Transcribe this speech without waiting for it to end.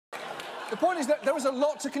The point is that there is a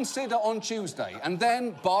lot to consider on Tuesday, and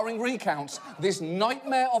then, barring recounts, this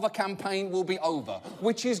nightmare of a campaign will be over,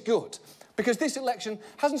 which is good. Because this election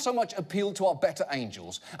hasn't so much appealed to our better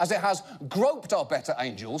angels as it has groped our better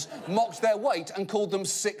angels, mocked their weight and called them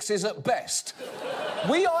sixes at best.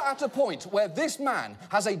 We are at a point where this man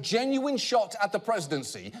has a genuine shot at the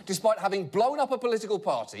presidency despite having blown up a political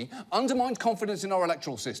party, undermined confidence in our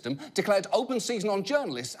electoral system, declared open season on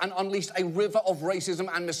journalists and unleashed a river of racism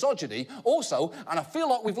and misogyny. Also, and I feel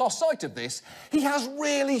like we've lost sight of this, he has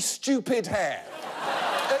really stupid hair.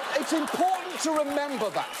 It's important to remember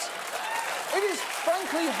that. It is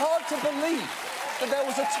frankly hard to believe that there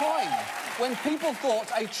was a time when people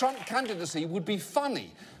thought a Trump candidacy would be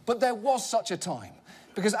funny, but there was such a time.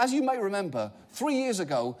 Because, as you may remember, 3 years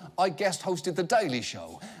ago, I guest hosted The Daily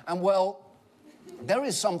Show, and, well, there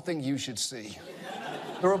is something you should see.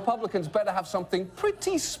 The Republicans better have something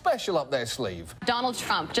pretty special up their sleeve. Donald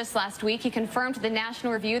Trump, just last week, he confirmed to the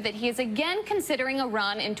National Review that he is again considering a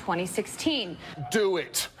run in 2016. Do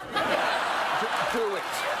it. Do it.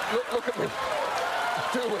 Look at me.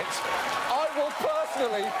 Do it. I will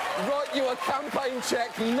personally write you a campaign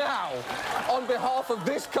check now on behalf of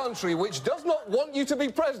this country, which does not want you to be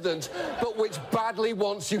president, but which badly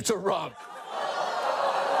wants you to run.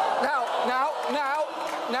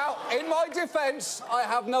 Now, in my defence, I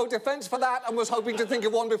have no defence for that and was hoping to think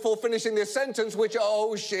of one before finishing this sentence, which,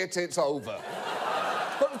 oh, shit, it's over.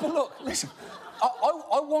 But look, listen.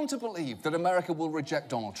 I want to believe that America will reject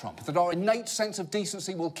Donald Trump, that our innate sense of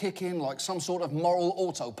decency will kick in like some sort of moral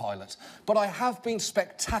autopilot. But I have been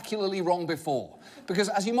spectacularly wrong before. Because,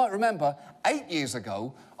 as you might remember, 8 years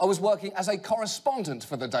ago, I was working as a correspondent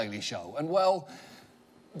for The Daily Show. And, well,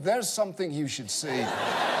 there's something you should see.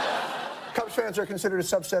 Cubs fans are considered a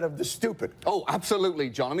subset of the stupid. Oh, absolutely,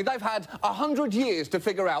 John. I mean, they've had 100 years to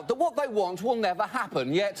figure out that what they want will never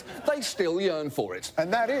happen, yet they still yearn for it.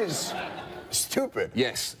 And that is stupid.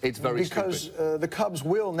 Yes, it's very stupid. Because the Cubs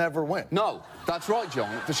will never win. No, that's right,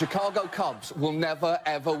 John. The Chicago Cubs will never,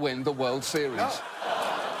 ever win the World Series. No.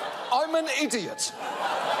 I'm an idiot.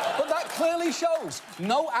 But that clearly shows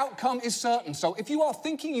no outcome is certain. So if you are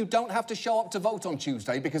thinking you don't have to show up to vote on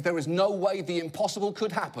Tuesday because there is no way the impossible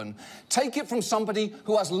could happen, take it from somebody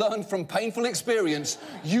who has learned from painful experience,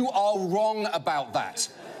 you are wrong about that.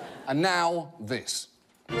 And now, this.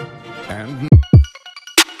 And